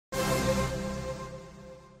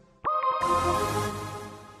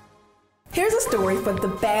Here's a story for the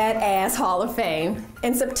Badass Hall of Fame.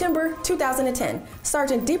 In September 2010,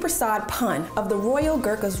 Sergeant Dipprasad Pun of the Royal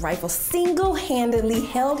Gurkhas Rifles single-handedly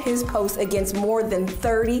held his post against more than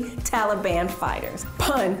 30 Taliban fighters.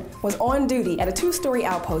 Pun was on duty at a two-story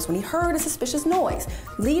outpost when he heard a suspicious noise,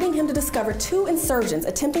 leading him to discover two insurgents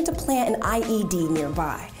attempting to plant an IED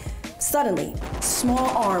nearby. Suddenly,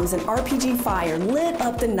 small arms and RPG fire lit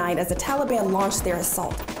up the night as the Taliban launched their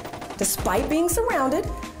assault. Despite being surrounded,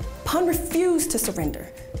 Pun refused to surrender,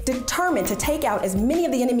 determined to take out as many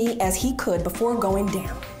of the enemy as he could before going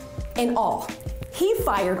down. In all, he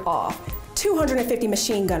fired off 250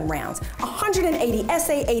 machine gun rounds, 180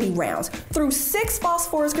 SA-80 rounds, threw 6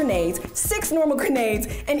 phosphorus grenades, 6 normal grenades,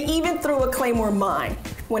 and even threw a claymore mine.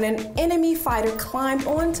 When an enemy fighter climbed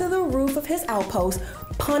onto the roof of his outpost,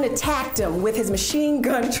 Pun attacked him with his machine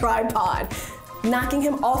gun tripod, knocking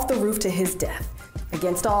him off the roof to his death.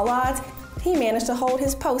 Against all odds, he managed to hold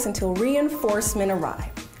his post until reinforcement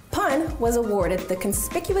arrived. Pun was awarded the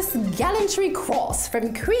Conspicuous Gallantry Cross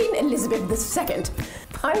from Queen Elizabeth II.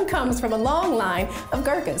 Pun comes from a long line of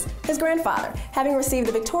Gurkhas, his grandfather having received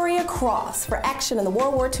the Victoria Cross for action in the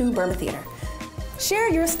World War II Burma Theater.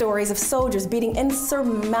 Share your stories of soldiers beating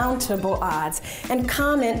insurmountable odds and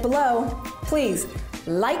comment below. Please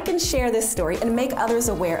like and share this story and make others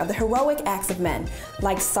aware of the heroic acts of men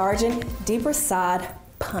like Sergeant Dipprasad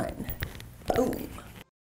Pun. Boom.